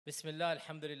Bismillah,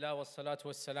 alhamdulillah, wa salatu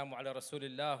wa salamu ala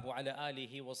rasulillah wa ala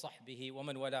alihi wa sahbihi wa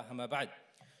man walaha ma ba'd.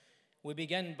 We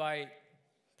begin by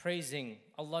praising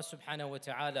Allah subhanahu wa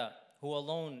ta'ala, who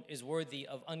alone is worthy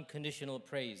of unconditional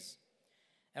praise.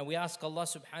 And we ask Allah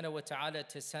subhanahu wa ta'ala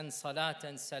to send salat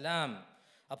and salam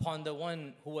upon the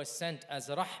one who was sent as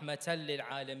rahmatan lil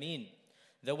alameen,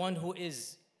 the one who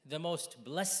is the most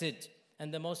blessed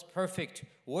and the most perfect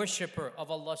worshipper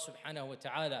of Allah subhanahu wa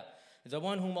ta'ala, the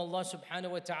one whom Allah subhanahu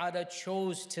wa ta'ala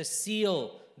chose to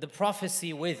seal the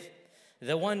prophecy with,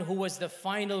 the one who was the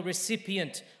final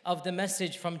recipient of the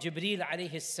message from Jibreel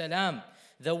alayhi salam,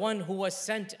 the one who was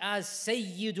sent as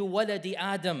Sayyidu Waladi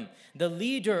Adam, the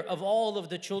leader of all of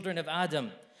the children of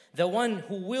Adam, the one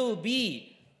who will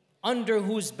be under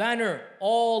whose banner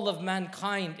all of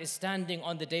mankind is standing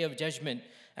on the Day of Judgment,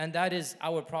 and that is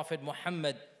our Prophet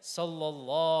Muhammad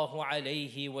sallallahu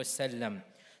alayhi wasallam.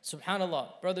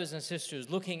 Subhanallah, brothers and sisters,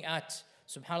 looking at,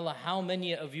 subhanallah, how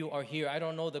many of you are here? I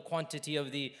don't know the quantity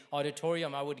of the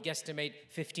auditorium. I would guesstimate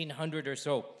 1,500 or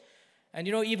so. And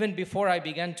you know, even before I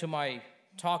began to my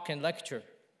talk and lecture,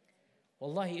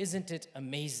 wallahi, isn't it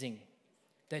amazing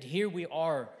that here we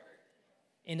are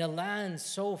in a land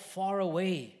so far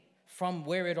away from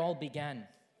where it all began,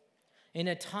 in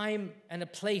a time and a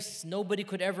place nobody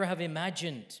could ever have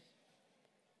imagined.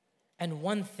 And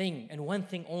one thing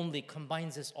only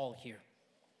combines us all here.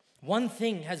 One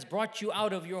thing has brought you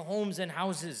out of your homes and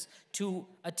houses to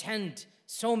attend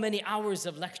so many hours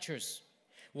of lectures.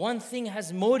 One thing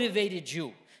has motivated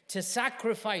you to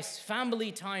sacrifice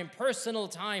family time, personal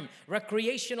time,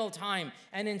 recreational time,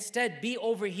 and instead be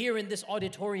over here in this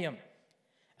auditorium.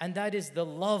 And that is the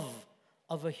love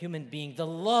of a human being, the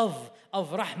love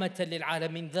of Rahmatan lil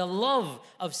Alameen, the love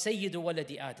of Sayyidu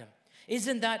Waladi Adam.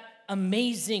 Isn't that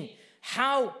amazing?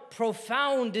 How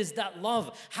profound is that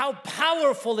love? How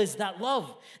powerful is that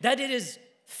love? That it is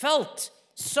felt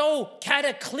so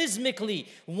cataclysmically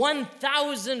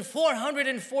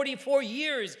 1,444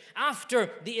 years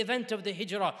after the event of the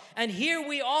Hijrah. And here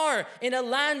we are in a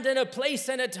land and a place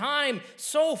and a time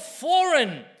so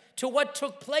foreign to what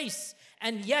took place.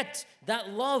 And yet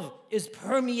that love is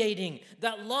permeating,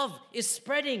 that love is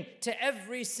spreading to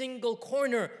every single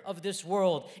corner of this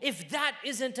world. If that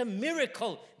isn't a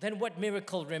miracle, then what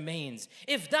miracle remains?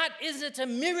 If that isn't a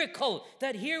miracle,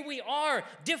 that here we are,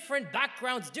 different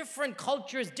backgrounds, different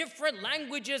cultures, different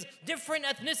languages, different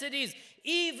ethnicities,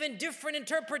 even different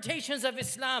interpretations of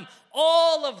Islam,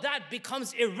 all of that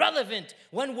becomes irrelevant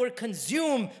when we're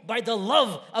consumed by the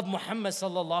love of Muhammad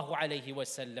sallallahu alayhi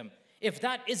wasallam. If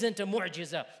that isn't a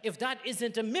mu'jiza, if that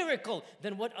isn't a miracle,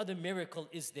 then what other miracle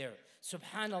is there?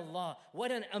 Subhanallah,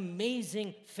 what an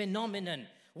amazing phenomenon.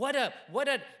 What a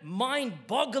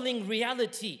mind-boggling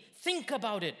reality. Think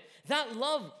about it. That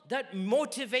love that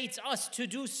motivates us to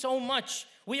do so much.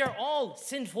 We are all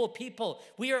sinful people.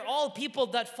 We are all people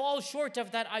that fall short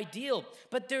of that ideal.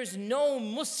 But there's no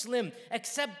Muslim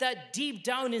except that deep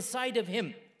down inside of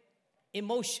him,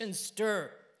 emotions stir.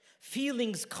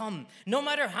 Feelings come. No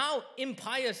matter how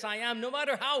impious I am, no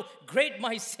matter how great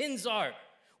my sins are,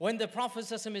 when the Prophet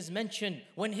ﷺ is mentioned,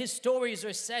 when his stories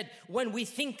are said, when we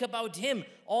think about him,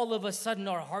 all of a sudden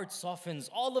our heart softens.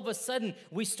 All of a sudden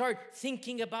we start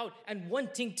thinking about and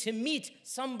wanting to meet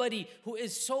somebody who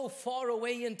is so far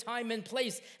away in time and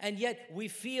place, and yet we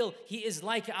feel he is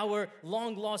like our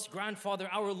long-lost grandfather,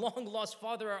 our long-lost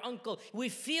father, our uncle. We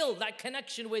feel that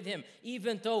connection with him,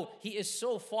 even though he is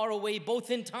so far away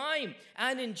both in time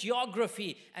and in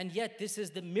geography. And yet this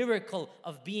is the miracle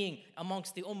of being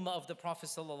amongst the ummah of the Prophet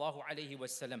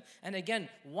ﷺ. And again,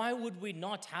 why would we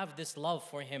not have this love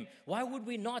for him? Why would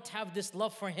we not have this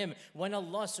love for him when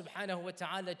Allah subhanahu wa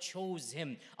ta'ala chose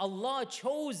him? Allah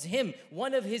chose him.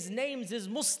 One of his names is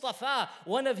Mustafa.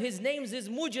 One of his names is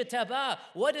Mujtaba.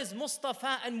 What does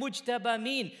Mustafa and Mujtaba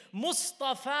mean?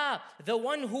 Mustafa, the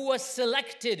one who was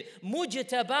selected.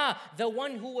 Mujtaba, the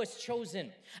one who was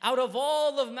chosen. Out of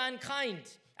all of mankind,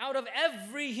 out of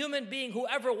every human being who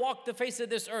ever walked the face of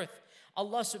this earth,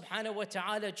 Allah subhanahu wa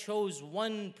ta'ala chose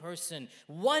one person,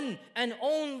 one and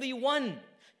only one,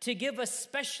 to give a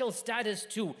special status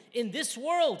to in this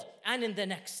world and in the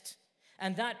next.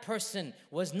 And that person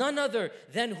was none other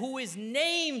than who is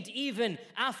named even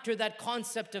after that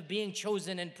concept of being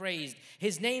chosen and praised.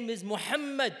 His name is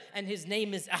Muhammad and his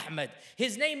name is Ahmad.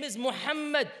 His name is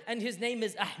Muhammad and his name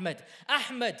is Ahmad.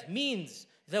 Ahmad means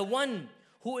the one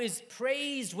who is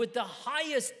praised with the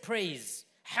highest praise.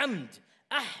 Hamd.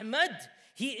 Ahmad,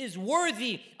 he is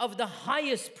worthy of the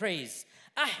highest praise.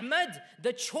 Ahmad,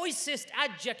 the choicest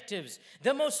adjectives,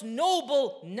 the most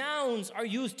noble nouns are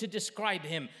used to describe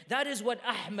him. That is what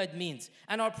Ahmad means.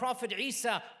 And our Prophet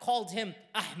Isa called him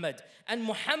Ahmad. And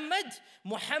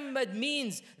Muhammad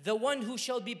means the one who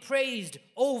shall be praised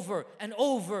over and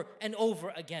over and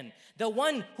over again. The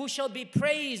one who shall be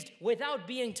praised without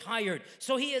being tired.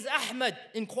 So he is Ahmad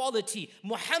in quality,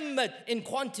 Muhammad in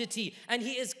quantity, and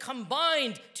he is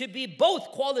combined to be both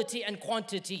quality and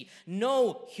quantity.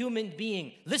 No human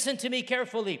being, listen to me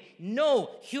carefully, no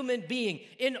human being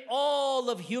in all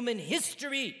of human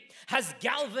history has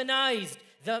galvanized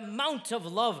the amount of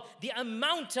love, the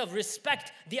amount of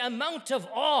respect, the amount of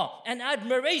awe and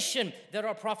admiration that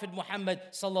our Prophet Muhammad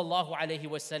sallallahu alaihi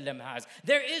wasallam has.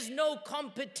 There is no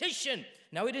competition.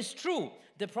 Now it is true,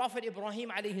 the Prophet Ibrahim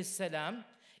alayhi salam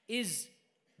is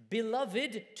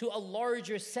beloved to a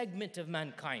larger segment of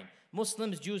mankind,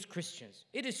 Muslims, Jews, Christians.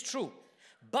 It is true.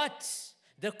 But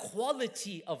the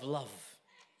quality of love,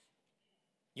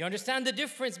 you understand the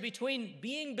difference between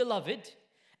being beloved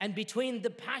and between the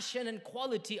passion and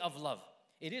quality of love.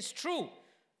 It is true,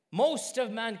 most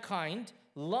of mankind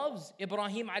loves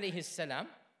Ibrahim alayhi salam,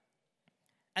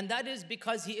 and that is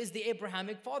because he is the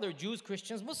Abrahamic father, Jews,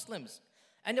 Christians, Muslims.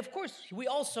 And of course, we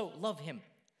also love him.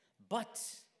 But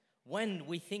when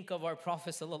we think of our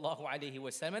Prophet sallallahu alaihi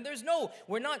wasallam, and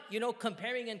we're not,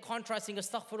 comparing and contrasting,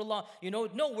 astaghfirullah,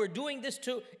 no, we're doing this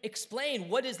to explain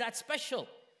what is that special.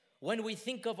 When we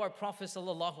think of our Prophet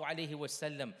sallallahu alaihi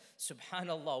wasallam,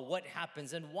 subhanallah, what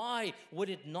happens and why would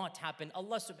it not happen?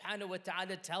 Allah subhanahu wa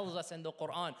ta'ala tells us in the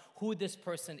Quran who this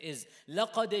person is.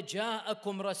 لَقَدْ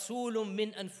جَاءَكُمْ رَسُولٌ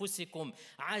مِّنْ أَنفُسِكُمْ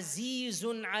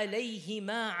عَزِيزٌ عَلَيْهِ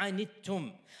مَا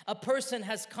عَنِتُّمْ. A person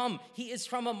has come, he is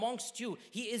from amongst you,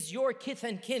 he is your kith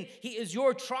and kin, he is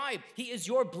your tribe, he is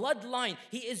your bloodline,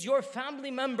 he is your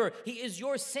family member, he is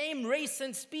your same race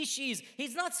and species.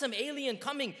 He's not some alien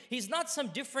coming, he's not some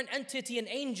different entity, an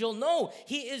angel. No,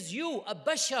 he is you, a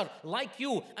bashar like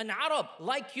you, an Arab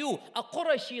like you, a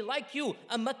Qurashi like you,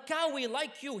 a Makkawi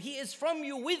like you. He is from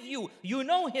you, with you. You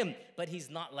know him, but he's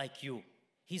not like you.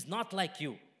 He's not like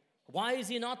you. Why is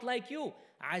he not like you?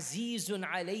 Azizun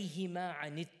alayhi ma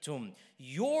anittum.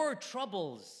 Your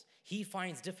troubles he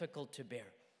finds difficult to bear.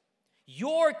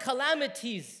 Your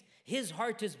calamities, his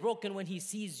heart is broken when he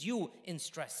sees you in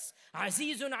stress.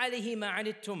 Azizun alayhi ma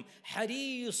anittum,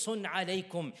 harisun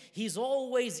alaykum. He's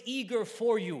always eager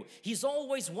for you. He's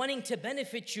always wanting to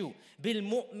benefit you. Bil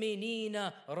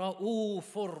mu'minina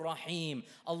ra'ufur rahim.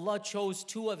 Allah chose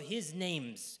two of his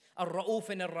names, Ar-Ra'uf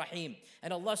and Ar-Rahim.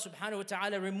 And Allah subhanahu wa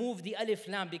ta'ala removed the alif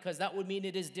lam because that would mean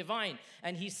it is divine.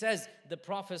 And he says the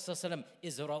Prophet ﷺ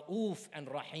is Ra'uf and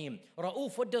Rahim.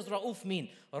 Ra'uf, what does Ra'uf mean?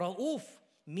 Ra'uf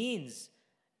means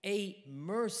a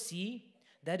mercy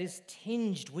that is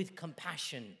tinged with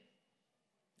compassion.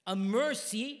 A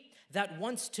mercy that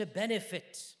wants to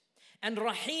benefit. And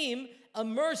Rahim, a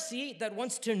mercy that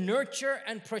wants to nurture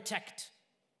and protect.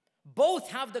 Both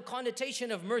have the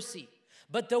connotation of mercy.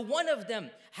 But the one of them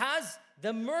has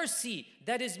the mercy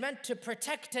that is meant to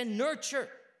protect and nurture.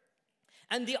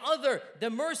 And the other, the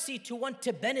mercy to want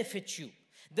to benefit you.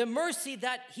 The mercy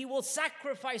that he will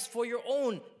sacrifice for your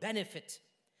own benefit.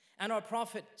 And our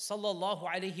Prophet sallallahu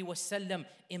alaihi wasallam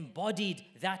embodied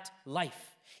that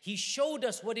life. He showed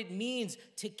us what it means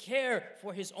to care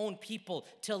for his own people,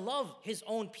 to love his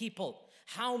own people.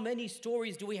 How many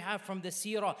stories do we have from the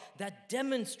seerah that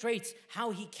demonstrates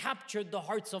how he captured the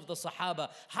hearts of the Sahaba,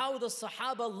 how the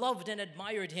Sahaba loved and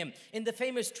admired him. In the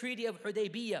famous Treaty of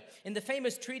Hudaybiyah,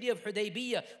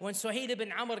 when Suhail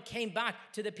ibn Amr came back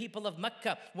to the people of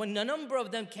Mecca, when a number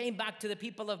of them came back to the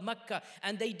people of Mecca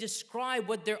and they described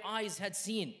what their eyes had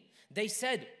seen. They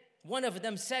said, one of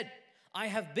them said, I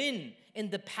have been in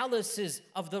the palaces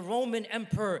of the Roman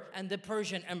emperor and the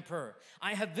Persian emperor.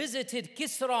 I have visited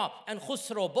Kisra and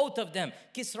Khusro, both of them.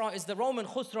 Kisra is the Roman,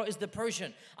 Khusro is the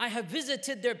Persian. I have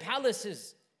visited their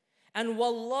palaces. And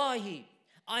wallahi,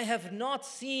 I have not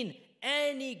seen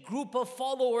any group of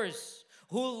followers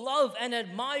who love and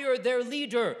admire their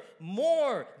leader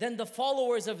more than the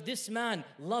followers of this man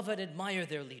love and admire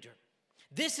their leader.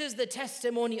 This is the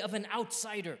testimony of an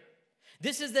outsider.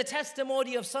 This is the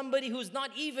testimony of somebody who's not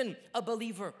even a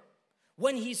believer.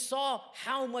 When he saw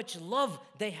how much love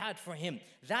they had for him,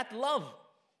 that love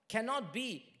cannot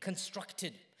be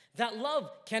constructed. That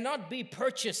love cannot be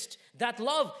purchased. That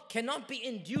love cannot be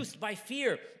induced by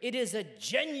fear. It is a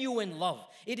genuine love.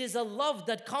 It is a love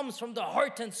that comes from the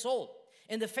heart and soul.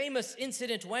 In the famous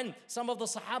incident when some of the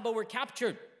Sahaba were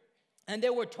captured and they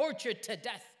were tortured to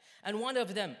death, and one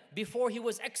of them, before he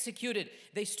was executed,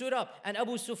 they stood up and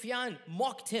Abu Sufyan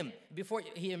mocked him before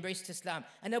he embraced Islam.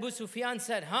 And Abu Sufyan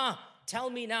said, tell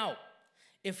me now,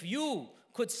 If you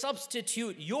could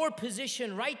substitute your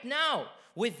position right now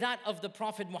with that of the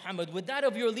Prophet Muhammad, with that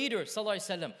of your leader, sallallahu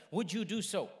alaihi wasallam, would you do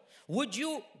so? Would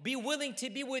you be willing to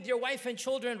be with your wife and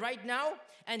children right now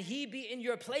and he be in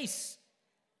your place?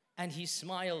 And he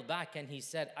smiled back and he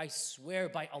said, I swear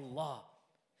by Allah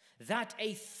that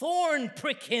a thorn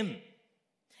prick him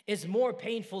is more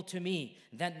painful to me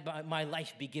than my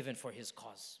life be given for his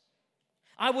cause.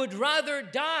 I would rather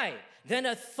die than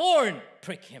a thorn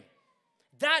prick him.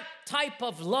 That type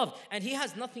of love. And he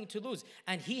has nothing to lose.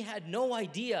 And he had no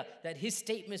idea that his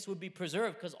statements would be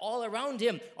preserved, because all around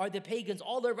him are the pagans.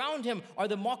 All around him are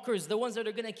the mockers, the ones that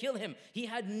are going to kill him. He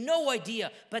had no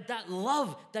idea. But that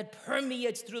love that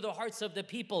permeates through the hearts of the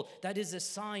people, that is a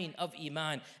sign of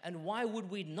Iman. And why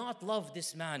would we not love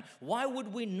this man? Why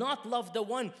would we not love the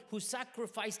one who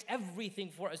sacrificed everything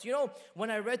for us? You know,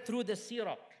 when I read through the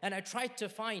seerah and I tried to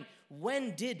find,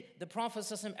 when did the Prophet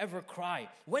ﷺ ever cry?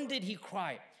 When did he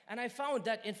cry? And I found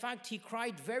that, in fact, he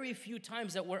cried very few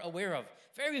times that we're aware of.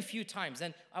 Very few times.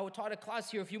 And I taught a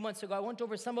class here a few months ago. I went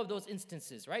over some of those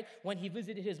instances, right? When he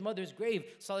visited his mother's grave,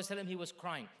 sallallahu alaihi wasallam, he was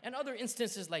crying. And other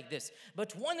instances like this.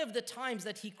 But one of the times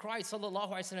that he cried,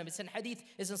 sallallahu alaihi wasallam, it's in hadith,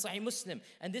 is in Sahih Muslim.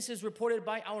 And this is reported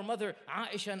by our mother,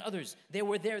 Aisha, and others. They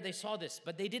were there, they saw this.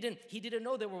 But he didn't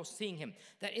know they were seeing him.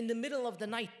 That in the middle of the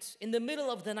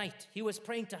night, he was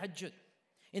praying tahajjud.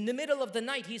 In the middle of the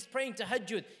night, he's praying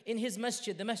tahajjud in his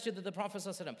masjid, the masjid of the Prophet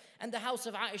ﷺ. And the house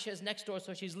of Aisha is next door,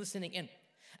 so she's listening in.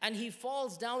 And he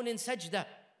falls down in sajda.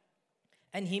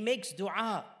 And he makes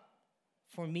dua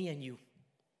for me and you.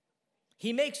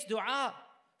 He makes dua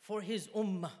for his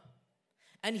ummah.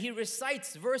 And he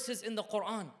recites verses in the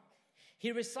Quran.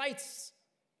 He recites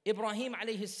Ibrahim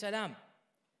alayhi salam.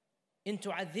 إن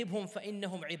تعذبهم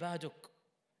فإنهم عبادك.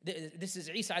 This is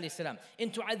Isa alayhi salam.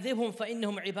 إن تعذبهم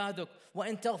فإنهم عبادك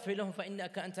وإن تغفر لهم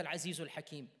فإنك أنت العزيز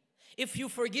الحكيم. If you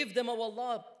forgive them, O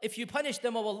Allah, if you punish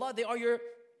them, O Allah, they are your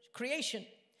creation.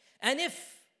 And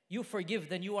if you forgive,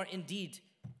 then you are indeed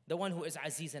the one who is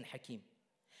Aziz and Hakim.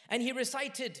 And he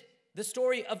recited the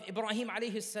story of Ibrahim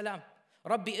alayhi salam.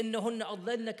 رَبِّ إِنَّهُنَّ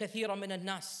أَضْلَلْنَ كَثِيرًا مِنَ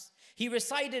النَّاسِ. He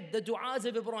recited the du'as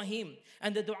of Ibrahim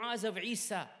and the du'as of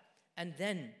Isa. And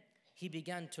then he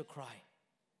began to cry.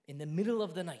 In the middle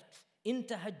of the night, in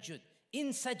tahajjud, in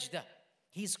sajda,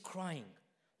 he's crying.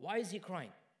 Why is he crying?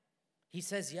 He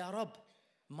says, Ya Rab,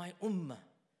 my ummah,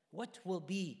 what will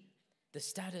be the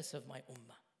status of my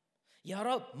ummah? Ya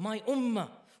Rab, my ummah,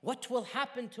 what will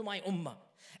happen to my ummah?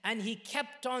 And he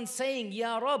kept on saying,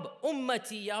 Ya Rab,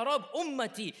 ummati, Ya Rab,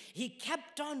 ummati. He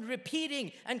kept on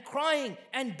repeating and crying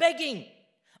and begging,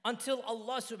 until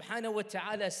Allah subhanahu wa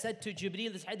ta'ala said to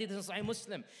Jibreel, this hadith in Sahih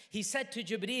Muslim, he said to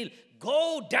Jibreel,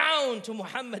 go down to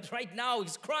Muhammad right now.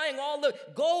 He's crying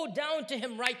go down to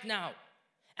him right now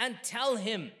and tell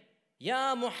him,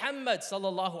 Ya Muhammad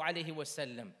sallallahu alayhi wa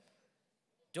sallam,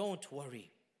 don't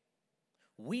worry.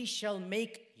 We shall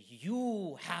make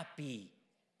you happy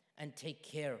and take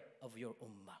care of your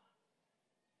ummah.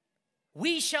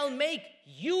 We shall make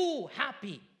you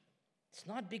happy. It's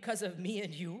not because of me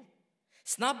and you.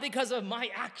 It's not because of my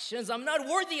actions. I'm not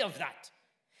worthy of that.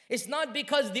 It's not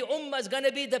because the ummah is going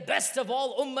to be the best of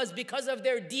all ummahs because of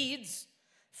their deeds.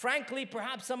 Frankly,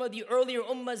 perhaps some of the earlier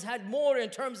ummahs had more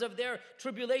in terms of their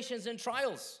tribulations and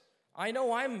trials. I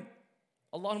know I'm,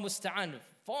 Allah musta'an,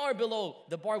 far below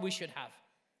the bar we should have.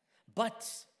 But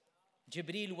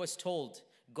Jibreel was told,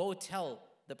 go tell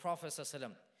the Prophet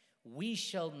ﷺ, we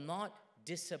shall not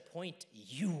disappoint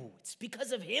you. It's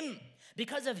because of him,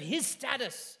 because of his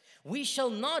status. We shall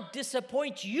not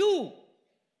disappoint you,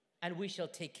 and we shall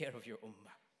take care of your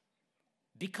ummah.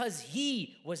 Because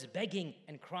he was begging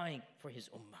and crying for his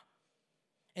ummah.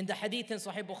 In the hadith in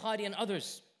Sahih Bukhari and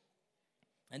others,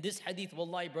 and this hadith,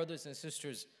 wallahi, brothers and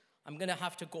sisters, I'm going to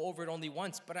have to go over it only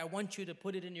once, but I want you to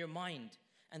put it in your mind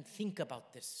and think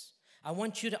about this. I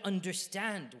want you to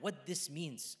understand what this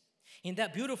means. In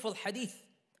that beautiful hadith,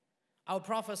 our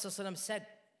Prophet ﷺ said,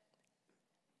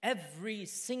 every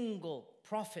single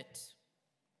prophet,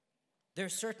 there are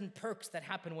certain perks that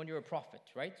happen when you're a prophet,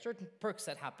 right? Certain perks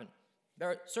that happen. There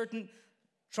are certain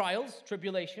trials,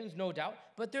 tribulations, no doubt,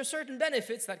 but there are certain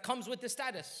benefits that comes with the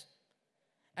status.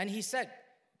 And he said,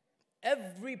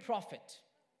 every prophet,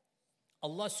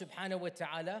 Allah subhanahu wa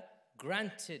ta'ala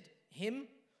granted him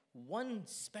one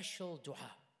special dua.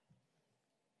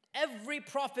 Every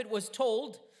prophet was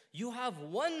told, you have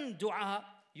one dua,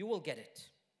 you will get it.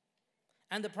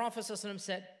 And the Prophet ﷺ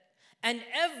said, and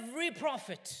every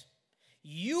prophet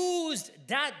used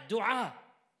that dua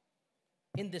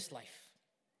in this life.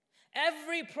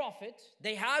 Every prophet,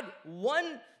 they had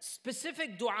one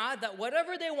specific dua that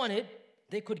whatever they wanted,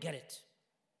 they could get it.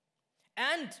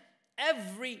 And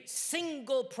every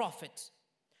single prophet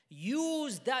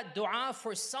used that dua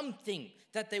for something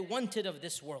that they wanted of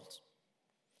this world.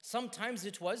 Sometimes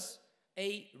it was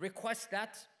a request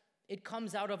that it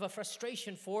comes out of a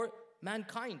frustration for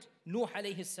mankind. Nuh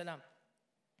alayhi salam,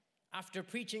 after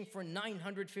preaching for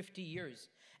 950 years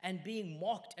and being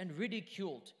mocked and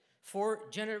ridiculed for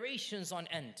generations on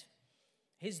end,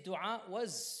 his dua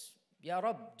was, Ya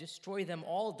Rab, destroy them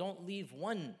all, don't leave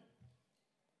one.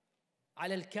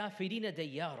 عَلَى الْكَافِرِينَ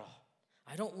دَيَّارًا.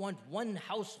 I don't want one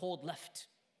household left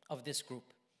of this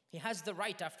group. He has the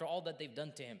right after all that they've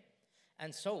done to him.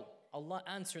 And so Allah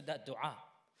answered that dua.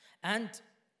 And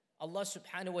Allah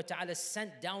subhanahu wa ta'ala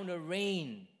sent down a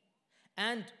rain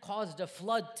and caused a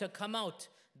flood to come out,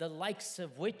 the likes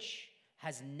of which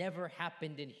has never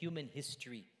happened in human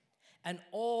history. And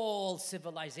all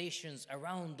civilizations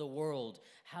around the world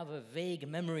have a vague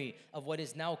memory of what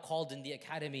is now called in the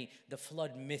academy the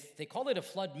flood myth. They call it a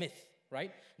flood myth,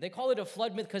 right? They call it a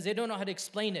flood myth because they don't know how to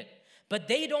explain it. But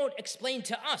they don't explain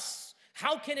to us,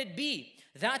 how can it be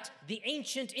that the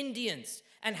ancient Indians,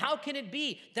 and how can it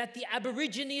be that the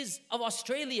Aborigines of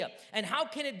Australia, and how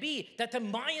can it be that the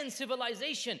Mayan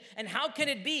civilization, and how can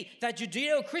it be that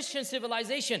Judeo-Christian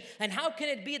civilization, and how can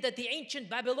it be that the ancient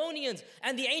Babylonians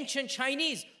and the ancient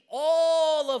Chinese,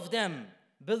 all of them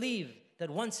believe that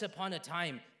once upon a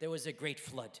time there was a great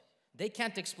flood? They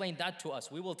can't explain that to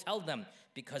us. We will tell them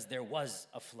because there was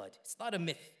a flood. It's not a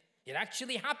myth. It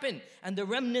actually happened, and the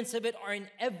remnants of it are in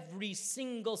every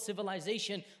single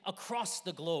civilization across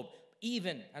the globe.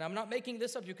 Even, and I'm not making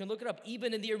this up, you can look it up,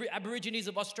 even in the Aborigines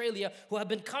of Australia who have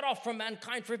been cut off from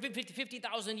mankind for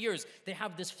 50,000 years, they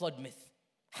have this flood myth.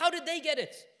 How did they get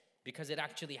it? Because it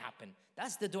actually happened.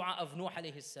 That's the dua of Nuh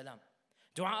alayhi salam.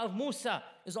 Dua of Musa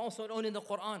is also known in the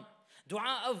Quran.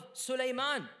 Dua of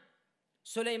Sulaiman.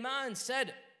 Sulaiman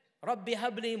said, Rabbi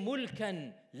habli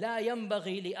mulkan la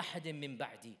yanbaghi li ahadin min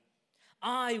ba'di.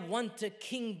 I want a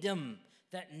kingdom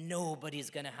that nobody's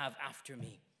going to have after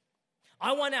me.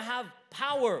 I want to have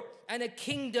power and a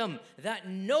kingdom that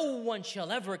no one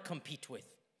shall ever compete with.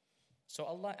 So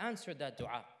Allah answered that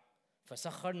dua.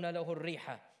 فَسَخَّرْنَا لَهُ الرِّيحَ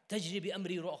تَجْرِي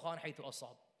بِأَمْرِ رُؤْخَانْ حَيْثُ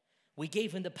أَصَابَ. We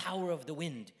gave him the power of the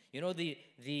wind. You know the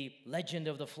legend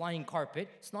of the flying carpet?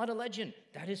 It's not a legend.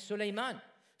 That is Sulaiman.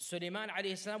 Sulaiman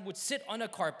alayhi salam would sit on a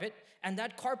carpet and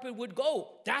that carpet would go.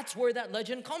 That's where that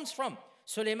legend comes from.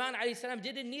 Sulaiman alayhi salam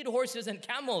didn't need horses and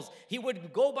camels. He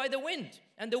would go by the wind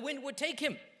and the wind would take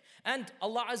him. And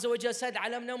Allah Azza wa Jalla said,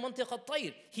 "Alamna mantiq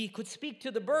at-tayr." He could speak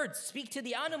to the birds, speak to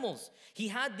the animals. He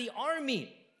had the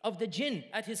army of the jinn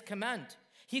at his command.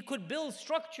 He could build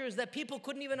structures that people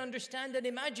couldn't even understand and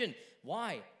imagine.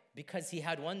 Why? Because he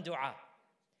had one dua.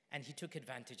 And he took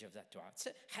advantage of that dua. It's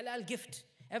a halal gift.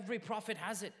 Every prophet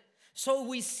has it. So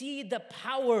we see the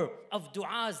power of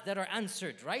du'as that are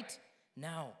answered, right?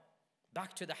 Now,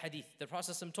 back to the hadith. The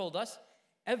Prophet told us,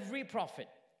 every prophet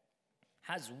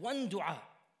has one dua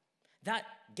that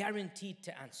guaranteed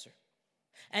to answer.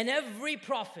 And every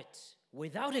prophet,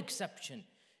 without exception,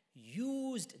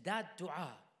 used that dua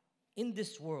in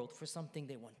this world for something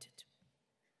they wanted.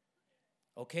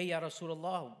 Okay, Ya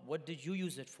Rasulullah, what did you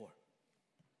use it for?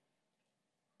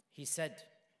 He said,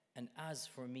 and as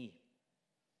for me,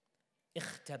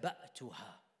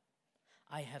 اختبأتها,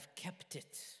 I have kept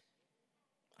it.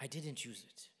 I didn't use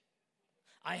it.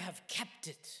 I have kept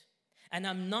it, and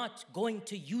I'm not going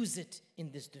to use it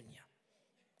in this dunya.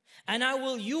 And I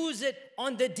will use it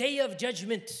on the day of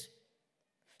judgment,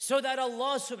 so that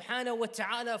Allah subhanahu wa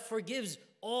ta'ala forgives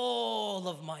all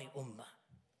of my ummah.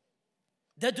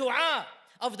 The dua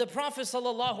of the Prophet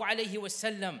sallallahu alaihi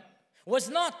wasallam was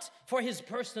not for his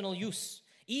personal use.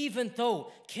 Even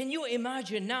though, can you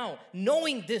imagine now,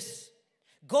 knowing this,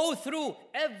 go through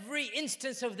every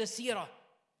instance of the seerah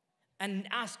and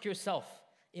ask yourself,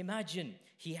 imagine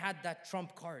he had that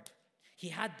trump card. He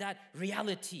had that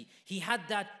reality. He had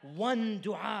that one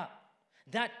dua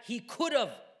that he could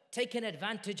have taken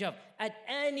advantage of at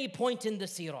any point in the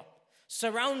seerah.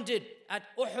 Surrounded at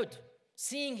Uhud,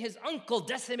 seeing his uncle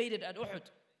decimated at Uhud.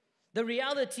 The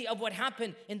reality of what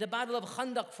happened in the Battle of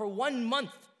Khandaq for 1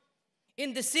 month.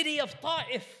 In the city of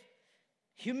Ta'if,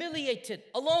 humiliated,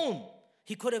 alone.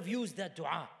 He could have used that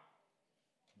dua.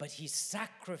 But he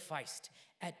sacrificed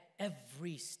at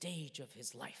every stage of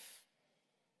his life.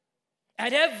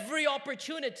 At every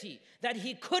opportunity that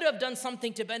he could have done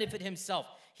something to benefit himself,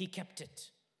 he kept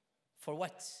it. For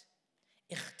what?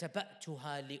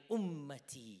 اختبأتها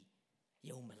لأمتي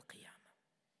يوم القيامة.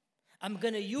 I'm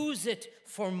going to use it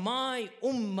for my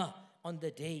ummah on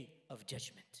the day of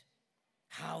judgment.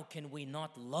 How can we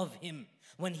not love him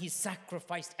when he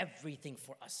sacrificed everything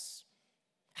for us?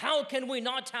 How can we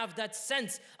not have that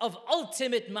sense of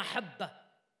ultimate mahabbah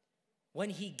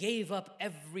when he gave up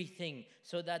everything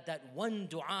so that that one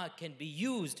dua can be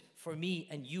used for me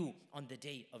and you on the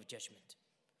day of judgment?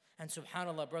 And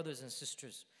subhanAllah, brothers and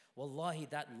sisters, wallahi,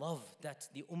 that love that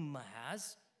the ummah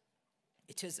has,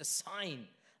 it is a sign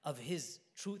of his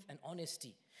truth and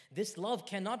honesty. This love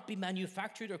cannot be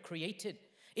manufactured or created.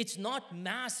 It's not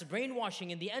mass brainwashing.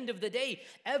 In the end of the day,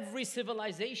 every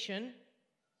civilization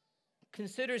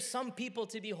considers some people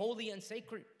to be holy and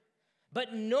sacred.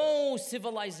 But no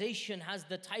civilization has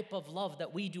the type of love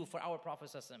that we do for our Prophet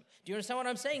ﷺ. Do you understand what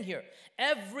I'm saying here?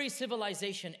 Every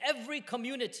civilization, every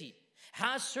community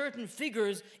has certain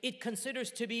figures it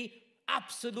considers to be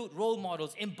absolute role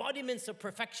models, embodiments of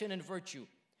perfection and virtue.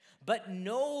 But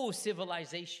no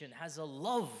civilization has a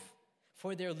love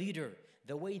for their leader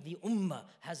the way the ummah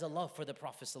has a love for the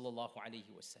Prophet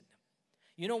ﷺ.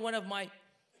 You know, one of my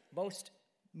most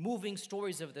moving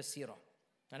stories of the seerah,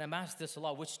 and I'm asked this a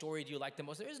lot, which story do you like the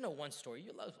most? There is no one story,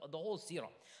 you love the whole seerah.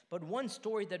 But one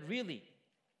story that really,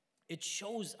 it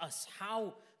shows us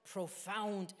how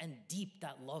profound and deep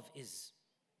that love is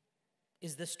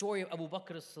the story of Abu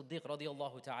Bakr as-Siddiq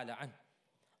radiallahu ta'ala anh,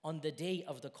 on the day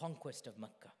of the conquest of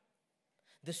Mecca.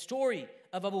 The story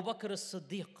of Abu Bakr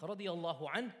as-Siddiq radiallahu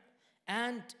anh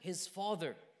and his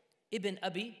father, Ibn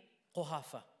Abi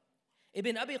Quhafa.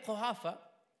 Ibn Abi Quhafa,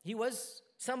 he was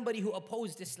somebody who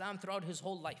opposed Islam throughout his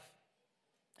whole life.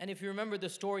 And if you remember the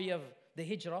story of the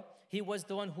Hijrah, he was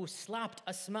the one who slapped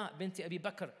Asma bint Abi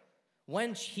Bakr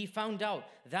when he found out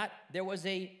that there was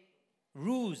a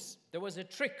ruse, there was a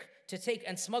trick to take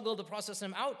and smuggle the Prophet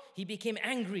out. He became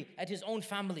angry at his own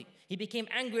family. He became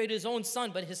angry at his own son,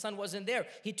 but his son wasn't there.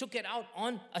 He took it out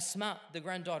on Asma, the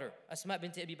granddaughter, Asma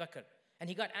bint Abi Bakr. And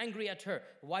he got angry at her.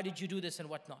 Why did you do this and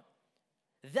whatnot?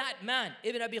 That man,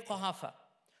 Ibn Abi Quhafa,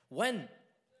 when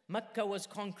Mecca was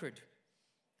conquered,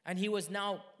 and he was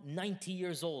now 90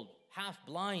 years old, half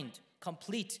blind,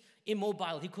 complete,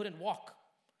 immobile, he couldn't walk.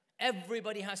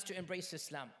 Everybody has to embrace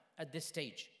Islam at this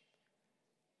stage.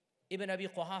 Ibn Abi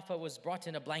Quhafa was brought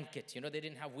in a blanket. You know, they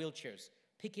didn't have wheelchairs.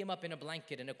 Pick him up in a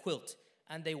blanket, in a quilt,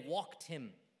 and they walked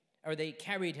him, or they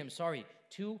carried him,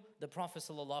 to the Prophet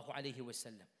ﷺ.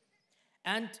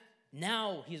 And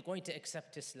now he's going to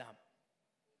accept Islam.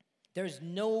 There's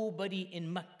nobody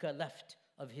in Mecca left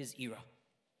of his era.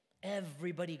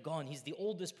 Everybody gone. He's the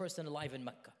oldest person alive in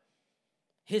Mecca.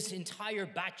 His entire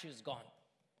batch is gone.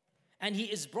 And he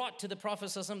is brought to the Prophet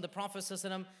ﷺ. The Prophet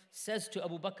ﷺ says to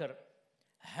Abu Bakr,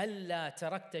 هَلَّا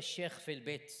تَرَكْتَ الشَّيْخ فِي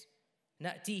الْبَيْتِ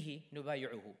نَأْتِيهِ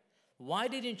نُبَايِعُهُ. Why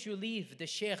didn't you leave the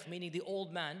sheikh, meaning the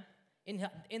old man,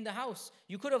 in the house?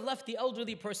 You could have left the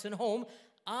elderly person home.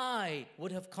 I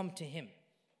would have come to him.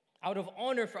 Out of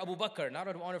honor for Abu Bakr, not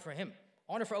out of honor for him.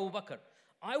 Honor for Abu Bakr.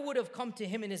 I would have come to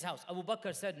him in his house. Abu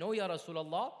Bakr said, no, Ya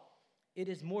Rasulullah, it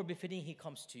is more befitting he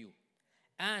comes to you.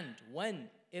 And when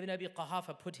Ibn Abi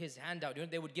Quhafa put his hand out, you know,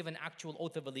 they would give an actual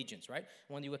oath of allegiance, right?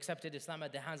 When you accepted Islam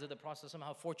at the hands of the Prophet,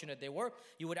 how fortunate they were,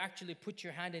 you would actually put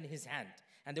your hand in his hand,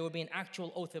 and there would be an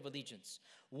actual oath of allegiance.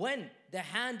 When the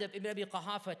hand of Ibn Abi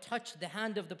Quhafa touched the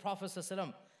hand of the Prophet,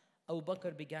 Abu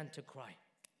Bakr began to cry.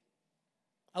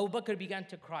 Abu Bakr began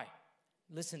to cry.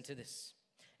 Listen to this.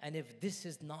 And if this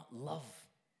is not love,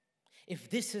 if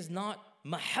this is not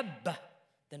mahabbah,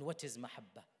 then what is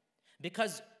mahabbah?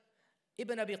 Because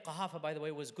Ibn Abi Quhafa, by the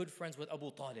way, was good friends with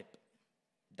Abu Talib.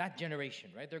 That generation,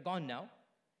 right? They're gone now.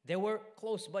 They were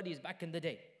close buddies back in the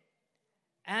day.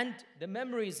 And the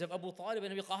memories of Abu Talib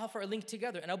and Abi Quhafa are linked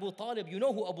together. And Abu Talib, you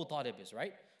know who Abu Talib is,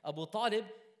 right? Abu Talib,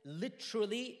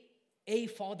 literally a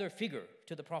father figure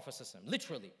to the Prophet ﷺ.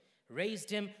 Literally. Raised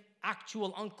him,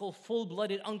 actual uncle,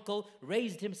 full-blooded uncle,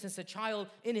 raised him since a child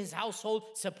in his household,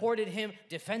 supported him,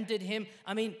 defended him.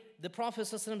 I mean, the Prophet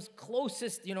ﷺ's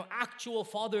closest, actual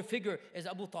father figure is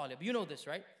Abu Talib. You know this,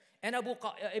 right? And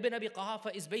Ibn Abi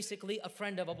Quhafa is basically a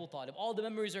friend of Abu Talib. All the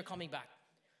memories are coming back.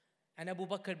 And Abu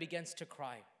Bakr begins to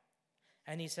cry.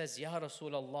 And he says, Ya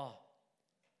Rasulullah,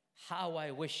 how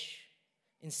I wish,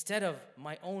 instead of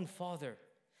my own father,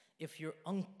 if your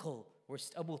uncle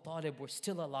Abu Talib were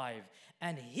still alive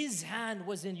and his hand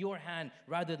was in your hand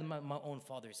rather than my own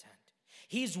father's hand.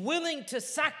 He's willing to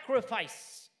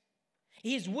sacrifice.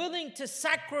 He's willing to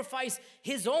sacrifice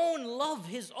his own love,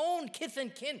 his own kith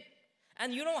and kin.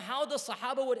 And you know how the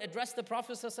Sahaba would address the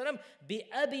Prophet ﷺ?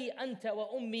 Bi-abi anta wa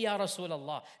ummi ya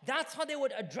Rasulallah. That's how they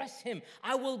would address him.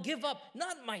 I will give up,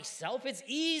 not myself. It's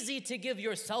easy to give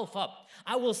yourself up.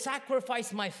 I will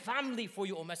sacrifice my family for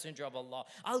you, O Messenger of Allah.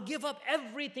 I'll give up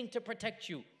everything to protect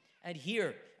you. And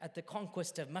here at the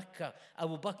conquest of Mecca,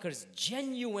 Abu Bakr's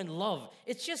genuine love,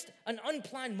 it's just an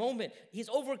unplanned moment. He's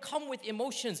overcome with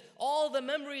emotions. All the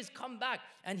memories come back.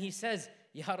 And he says,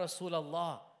 Ya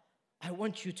Rasulallah, I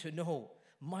want you to know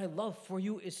my love for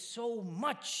you is so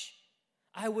much.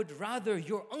 I would rather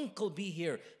your uncle be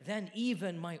here than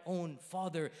even my own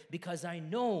father, because I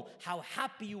know how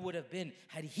happy you would have been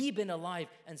had he been alive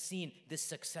and seen this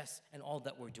success and all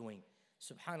that we're doing.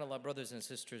 SubhanAllah, brothers and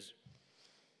sisters.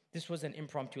 This was an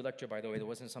impromptu lecture, by the way. There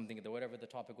wasn't something, whatever the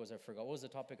topic was, I forgot. What was the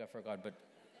topic? I forgot. But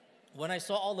when I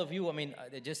saw all of you, I mean,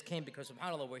 it just came because,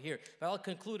 SubhanAllah, we're here. But I'll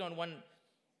conclude on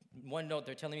one note.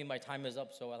 They're telling me my time is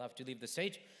up, so I'll have to leave the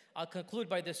stage. I'll conclude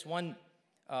by this one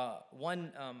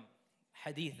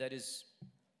hadith that is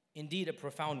indeed a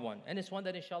profound one. And it's one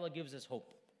that, inshallah, gives us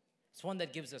hope. It's one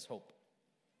that gives us hope.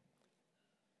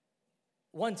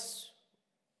 Once,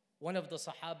 one of the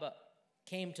Sahaba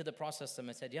came to the Prophet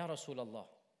and said, Ya Rasulullah,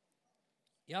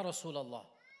 Ya Rasulullah,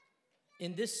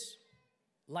 in this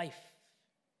life,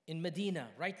 in Medina,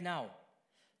 right now,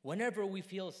 whenever we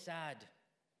feel sad,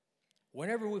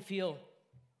 whenever we feel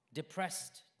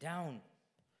depressed, down,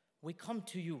 we come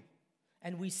to you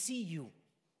and we see you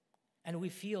and we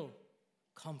feel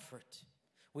comfort.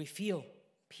 We feel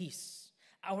peace.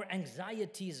 Our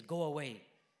anxieties go away.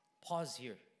 Pause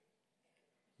here.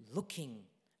 Looking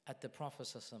at the Prophet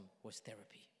ﷺ was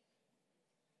therapy.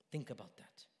 Think about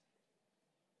that.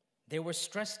 They were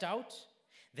stressed out.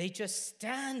 They just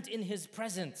stand in his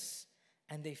presence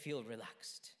and they feel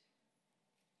relaxed.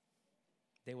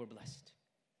 They were blessed.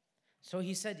 So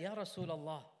he said, Ya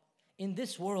Rasulullah, in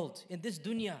this world, in this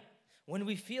dunya, when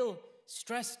we feel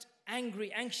stressed,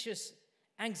 angry, anxious,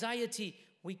 anxiety,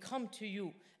 we come to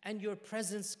you and your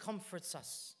presence comforts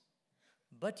us.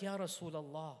 But Ya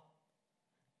Rasulullah,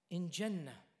 in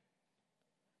Jannah,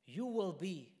 you will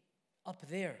be up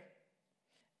there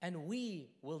and we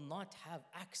will not have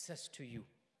access to you.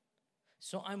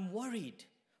 So I'm worried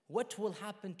what will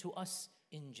happen to us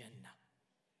in Jannah.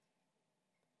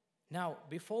 Now,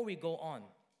 before we go on,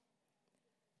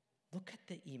 look at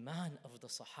the iman of the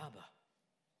Sahaba.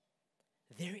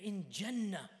 They're in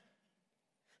Jannah,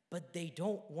 but they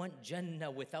don't want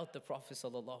Jannah without the Prophet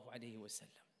sallallahu alaihi wasallam.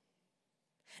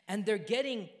 And they're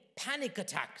getting panic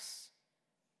attacks.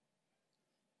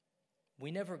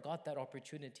 We never got that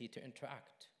opportunity to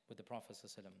interact with the Prophet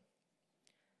sallallahu alaihi wasallam.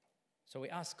 So we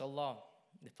ask Allah,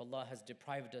 if Allah has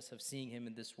deprived us of seeing him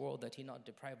in this world, that he not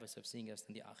deprive us of seeing us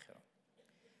in the akhirah.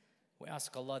 We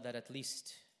ask Allah that at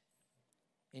least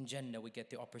in Jannah we get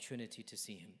the opportunity to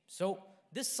see him. So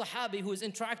this Sahabi who is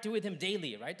interacting with him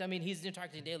daily, right? I mean, he's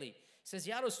interacting daily. Says,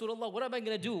 Ya Rasulullah, what am I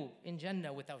going to do in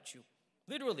Jannah without you?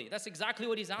 Literally, that's exactly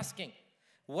what he's asking.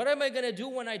 What am I going to do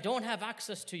when I don't have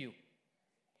access to you?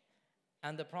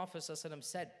 And the Prophet ﷺ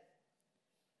said,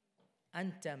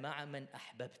 Anta ma'a man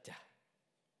ahbabta.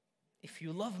 If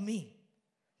you love me,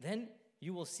 then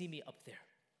you will see me up there.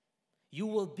 You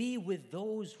will be with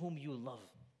those whom you love.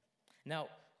 Now,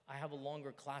 I have a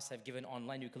longer class I've given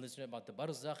online. You can listen about the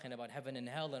barzakh and about heaven and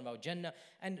hell and about Jannah.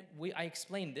 And I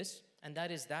explained this, and that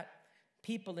is that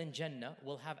people in Jannah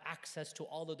will have access to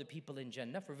all of the people in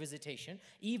Jannah for visitation,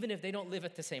 even if they don't live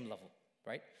at the same level,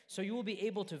 right? So you will be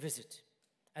able to visit.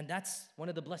 And that's one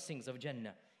of the blessings of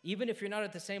Jannah. Even if you're not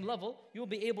at the same level, you'll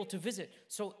be able to visit.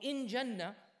 So in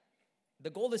Jannah, the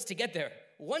goal is to get there.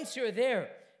 Once you're there,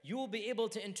 you will be able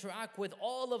to interact with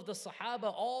all of the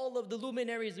Sahaba, all of the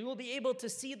luminaries. You will be able to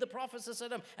see the Prophet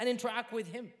ﷺ and interact with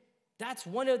him. That's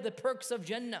one of the perks of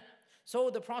Jannah. So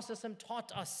the Prophet ﷺ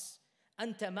taught us,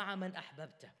 Anta ma'a man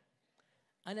ahbabta.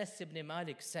 Anas ibn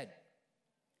Malik said,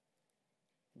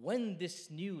 when this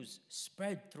news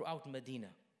spread throughout Medina,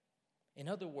 in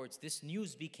other words, this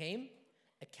news became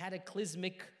a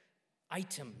cataclysmic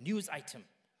item,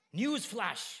 news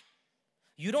flash.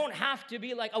 You don't have to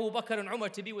be like Abu Bakr and Umar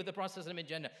to be with the Prophet in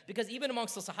Jannah. Because even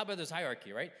amongst the Sahaba, there's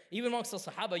hierarchy, right? Even amongst the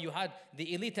Sahaba, you had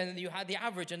the elite and you had the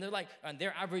average. And they're like, and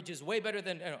their average is way better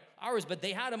than ours, but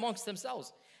they had amongst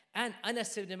themselves. And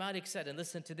Anas ibn Malik said, and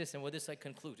listen to this, and with this I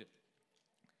concluded.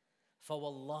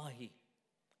 فَوَاللَّهِ,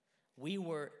 we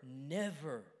were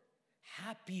never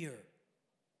happier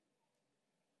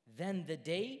than the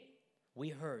day we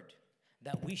heard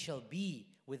that we shall be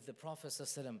with the Prophet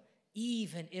ﷺ,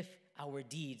 even if our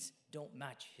deeds don't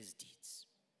match his deeds.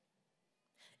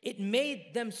 It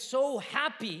made them so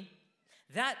happy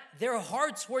that their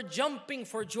hearts were jumping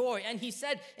for joy. And he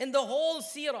said, in the whole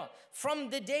seerah, from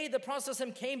the day the Prophet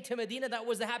ﷺ came to Medina, that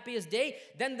was the happiest day.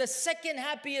 Then the second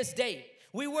happiest day,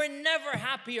 we were never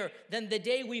happier than the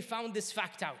day we found this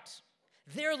fact out.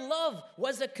 Their love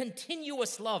was a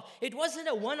continuous love. It wasn't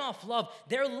a one-off love.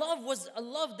 Their love was a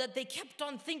love that they kept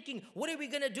on thinking, what are we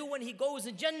going to do when he goes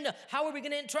in Jannah? How are we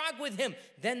going to interact with him?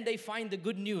 Then they find the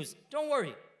good news. Don't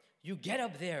worry. You get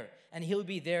up there and he'll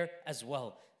be there as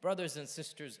well. Brothers and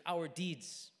sisters, our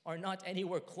deeds are not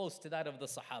anywhere close to that of the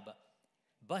Sahaba.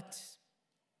 But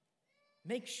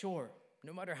make sure,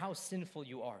 no matter how sinful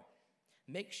you are,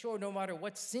 make sure no matter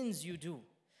what sins you do,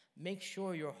 make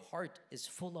sure your heart is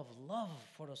full of love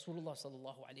for Rasulullah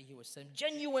sallallahu alaihi wasallam.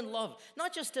 Genuine love,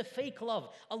 not just a fake love.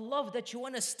 A love that you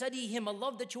want to study him, a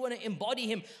love that you want to embody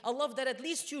him, a love that at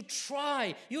least you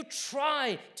try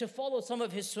to follow some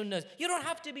of his sunnahs. You don't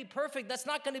have to be perfect, that's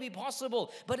not going to be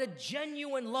possible, but a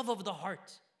genuine love of the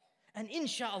heart. And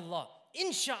inshallah,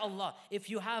 if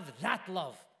you have that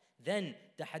love, then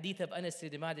the hadith of Anas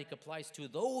ibn Malik applies to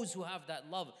those who have that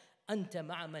love. أنت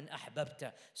مع من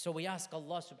أحببت. So we ask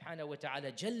Allah subhanahu wa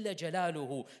ta'ala جل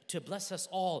جلاله to bless us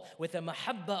all with a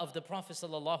mahabba of the Prophet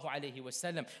sallallahu alayhi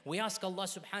wasallam. We ask Allah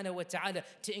subhanahu wa ta'ala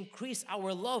to increase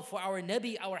our love for our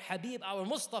Nabi, our Habib, our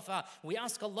Mustafa. We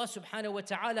ask Allah subhanahu wa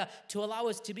ta'ala to allow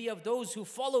us to be of those who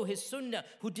follow his sunnah,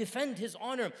 who defend his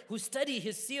honor, who study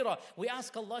his seerah. We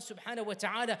ask Allah subhanahu wa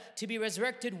ta'ala to be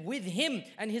resurrected with him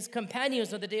and his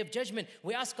companions on the Day of Judgment.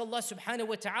 We ask Allah subhanahu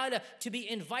wa ta'ala to be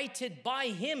invited by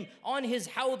him on his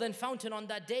hawd and fountain on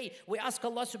that day. We ask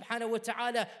Allah subhanahu wa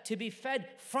ta'ala to be fed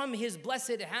from his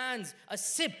blessed hands a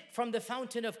sip from the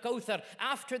fountain of Kawthar.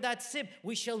 After that sip,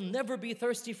 we shall never be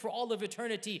thirsty for all of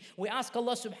eternity. We ask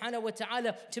Allah subhanahu wa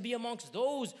ta'ala to be amongst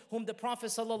those whom the Prophet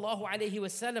sallallahu alayhi wa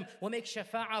sallam will make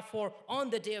shafa'ah for on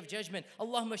the Day of Judgment.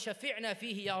 Allahumma shafi'na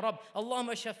fihi ya Rab.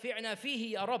 Allahumma shafi'na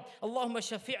fihi ya Rab. Allahumma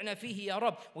shafi'na fihi ya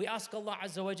Rab. We ask Allah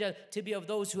azza wa jal to be of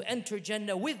those who enter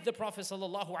Jannah with the Prophet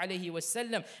sallallahu alayhi wa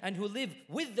sallam, and who live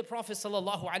with the Prophet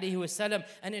sallallahu alayhi wa sallam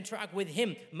and interact with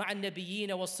him مع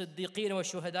النبيين والصديقين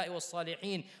والشهداء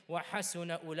والصالحين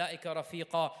وحسن أولئك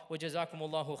رفيقا وجزاكم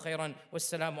الله خيرا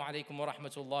والسلام عليكم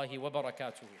ورحمة الله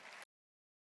وبركاته.